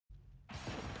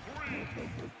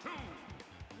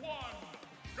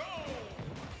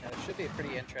Now, it should be a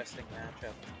pretty interesting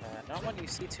matchup. Not one you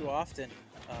see too often,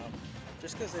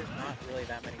 just because there's not really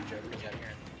that many Jokers out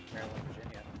here in Maryland,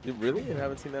 Virginia. You really? You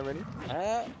haven't seen that many?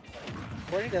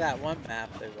 According to that one map,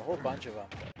 there's a whole bunch of them.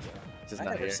 But, Just I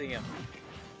not never here. see them.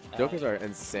 Jokers are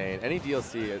insane. Any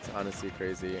DLC, it's honestly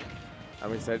crazy.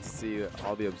 I'm excited to see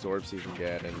all the absorbs you can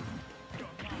get. And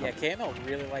yeah, KML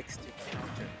really likes to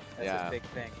counter. That's his big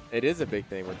thing. It is a big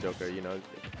thing with Joker, you know.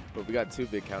 But we got two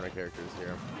big counter characters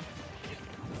here.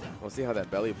 We'll see how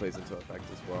that belly plays into effect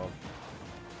as well.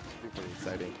 Should be pretty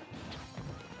exciting.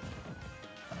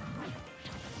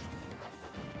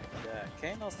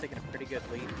 KML's taking a pretty good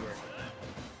lead here.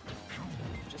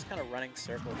 Just kind of running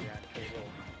circles around K-Rool.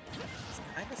 He's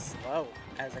kind of slow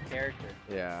as a character.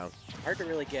 Yeah. Hard to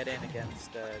really get in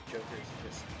against Jokers.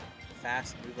 Just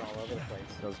fast, moving all over the place.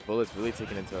 Those bullets really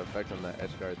taking into effect on that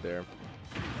edge guard there.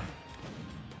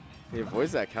 He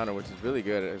avoids that counter, which is really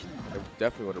good. It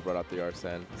definitely would have brought out the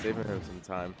Arsene, saving him some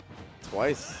time.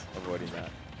 Twice avoiding that.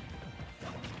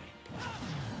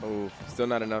 Oh, still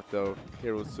not enough though.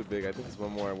 K-Rool's too big. I think it's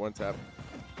one more, one tap.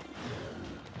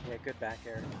 Yeah, good back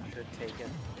air. Should take it.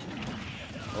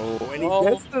 Oh, and he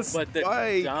gets the but the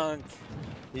spike. dunk.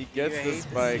 He gets the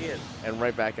spike and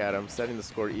right back at him, setting the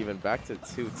score even, back to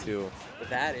 2-2. But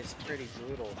that is pretty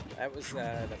brutal. That was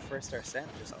the first Arsene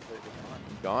just completely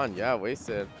gone. Gone, yeah,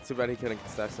 wasted. Too bad he couldn't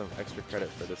stack some extra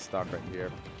credit for this stock right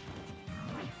here.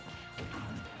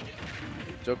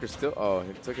 Joker still, oh,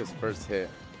 he took his first hit.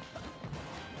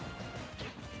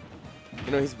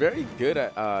 You know, he's very good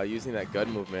at using that gun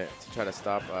movement to try to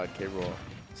stop K-Rool.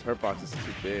 His hurt box is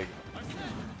too big.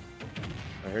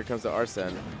 And here comes the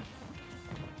Arsene.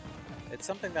 It's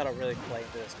something that'll really play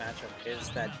into this matchup is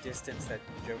that distance that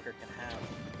Joker can have.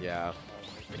 Yeah.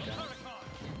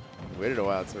 Waited a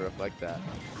while to reflect that.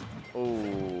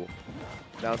 Oh,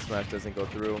 down smash doesn't go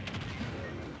through.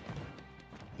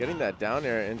 Getting that down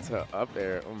air into up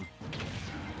air.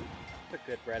 The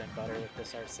good bread and butter with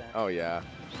this Arsene. Oh yeah.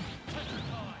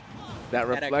 That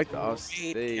reflect off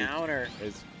stage counter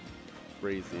is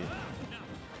crazy.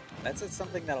 That's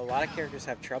something that a lot of characters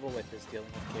have trouble with, is dealing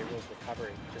with K-Rool's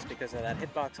recovery, just because of that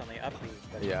hitbox on the up B.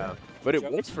 But yeah, but it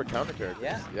works for counter characters.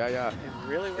 Yeah, yeah. It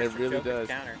really works. It really does.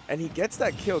 Counter. And he gets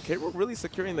that kill. K-Rool really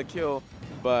securing the kill,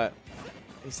 but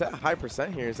he's at a high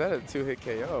percent here. Is that a 2-hit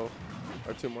KO?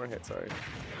 Or 2 more hits, sorry.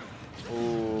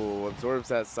 Ooh, absorbs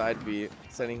that side beat,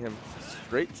 sending him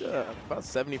straight to about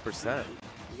 70%.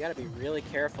 You got to be really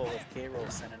careful with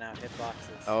K-Rool sending out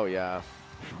hitboxes. Oh, yeah.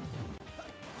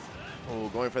 Oh,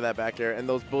 going for that back air, and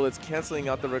those bullets canceling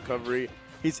out the recovery.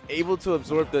 He's able to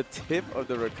absorb the tip of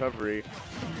the recovery,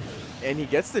 and he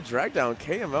gets the drag down.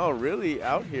 KML really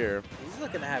out here. He's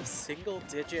looking to have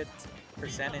single-digit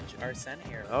percentage Arsene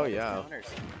here. Oh, yeah. Counters.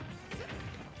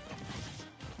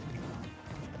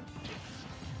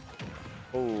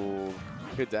 Oh,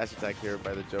 good dash attack here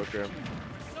by the Joker.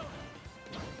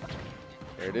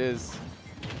 There it is.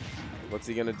 What's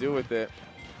he gonna do with it?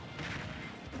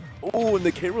 Oh, and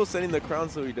the K-Rool sending the crown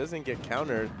so he doesn't get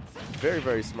countered. Very,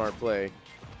 very smart play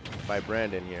by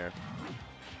Brandon here.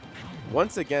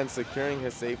 Once again, securing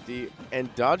his safety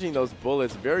and dodging those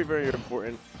bullets. Very, very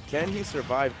important. Can he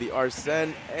survive the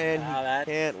Arsene? And he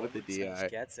can't with the DI.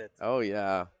 Gets it. Oh,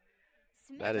 yeah.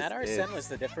 That Arsene was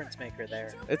the difference maker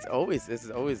there. This is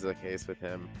always the case with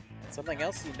him. Something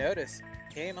else you notice,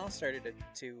 KML started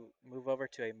to move over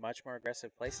to a much more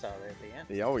aggressive playstyle there at the end.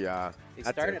 Oh, yeah. He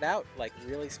started out like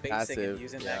really spacing passive, and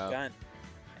using that gun.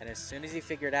 And as soon as he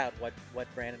figured out what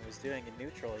Brandon was doing in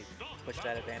neutral, he pushed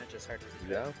that advantage as hard as he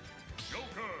could.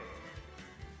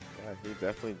 Yeah, he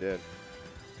definitely did.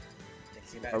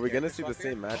 Are we going to see the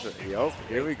same matchup? Yep,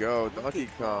 here we go. Donkey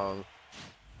Kong.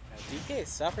 Now, DK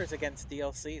suffers against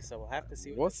DLC, so we'll have to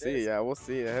see what We'll see, yeah, we'll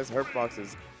see. His hurt box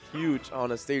is huge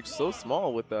on a stage so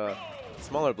small with a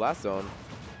smaller blast zone.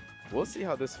 We'll see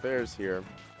how this fares here.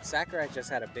 Sakurai just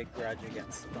had a big grudge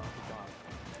against Donkey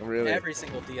Kong. Really? Every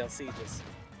single DLC just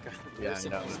got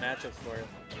some of these matchups for him.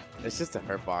 It's just a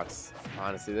hurt box,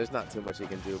 honestly. There's not too much he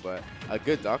can do, but a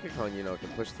good Donkey Kong, you know, can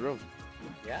push through.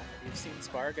 Yeah, you've seen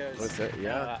Spargo's,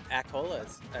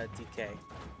 Akola's DK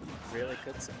really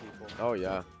cook some people. Oh,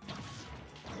 yeah.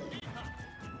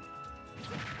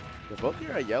 They're both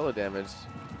here at yellow damage.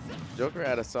 Joker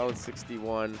at a solid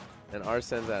 61, and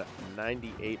Arsene's at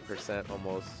 98%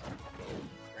 almost.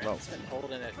 Brandon's been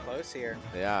holding it close here.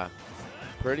 Yeah,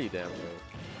 pretty damn good.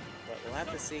 But we'll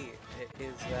have to see.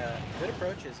 His good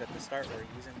approaches at the start were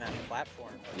using that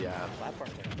platform. Yeah.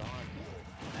 Platforms are gone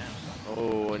now.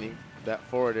 Oh, and that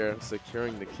forward air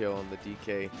securing the kill on the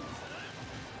DK.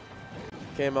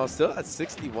 KML still at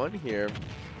 61 here.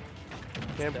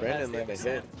 can Still Brandon has the land a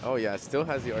Arsene. hit? Oh yeah, still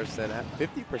has the Arsene at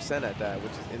 50% at that,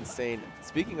 which is insane.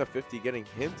 Speaking of 50, getting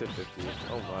him to 50.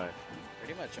 Oh my.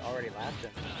 Pretty much already lapped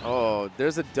him. Oh,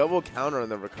 there's a double counter on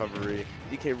the recovery.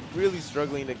 DK really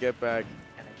struggling to get back.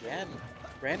 And again,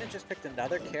 Brandon just picked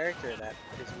another character that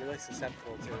is really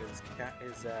susceptible to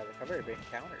his recovery being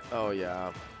countered. Oh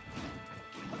yeah.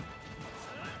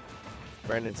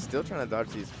 Brandon's still trying to dodge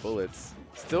these bullets.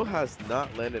 Still has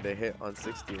not landed a hit on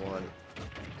 61.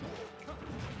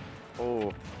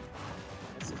 Oh.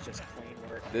 This is just clean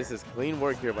work. This is clean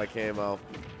work here by KML.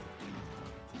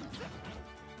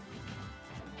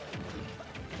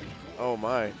 Oh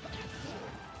my.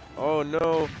 Oh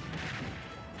no.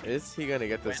 Is he gonna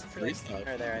get this Went 3-stock?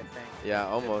 there, I think. Yeah,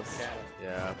 almost.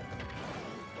 Yeah.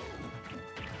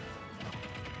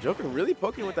 Joker really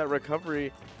poking with that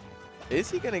recovery. Is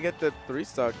he gonna get the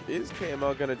 3-stock? Is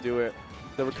KML gonna do it?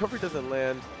 The recovery doesn't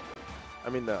land. I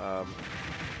mean the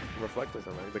reflect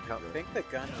doesn't land. The counter. I think the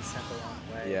gun was sent the wrong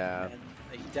way. Yeah. And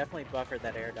he definitely buffered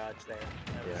that air dodge there.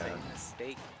 That was Yeah. a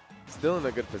mistake. Still in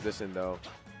a good position though.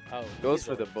 Oh, Goes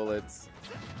for easily. the bullets.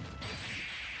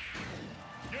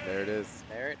 There it is.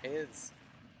 There it is.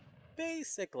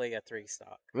 Basically a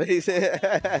 3-stock. You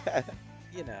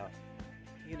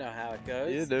You know how it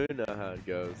goes. do know how it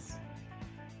goes.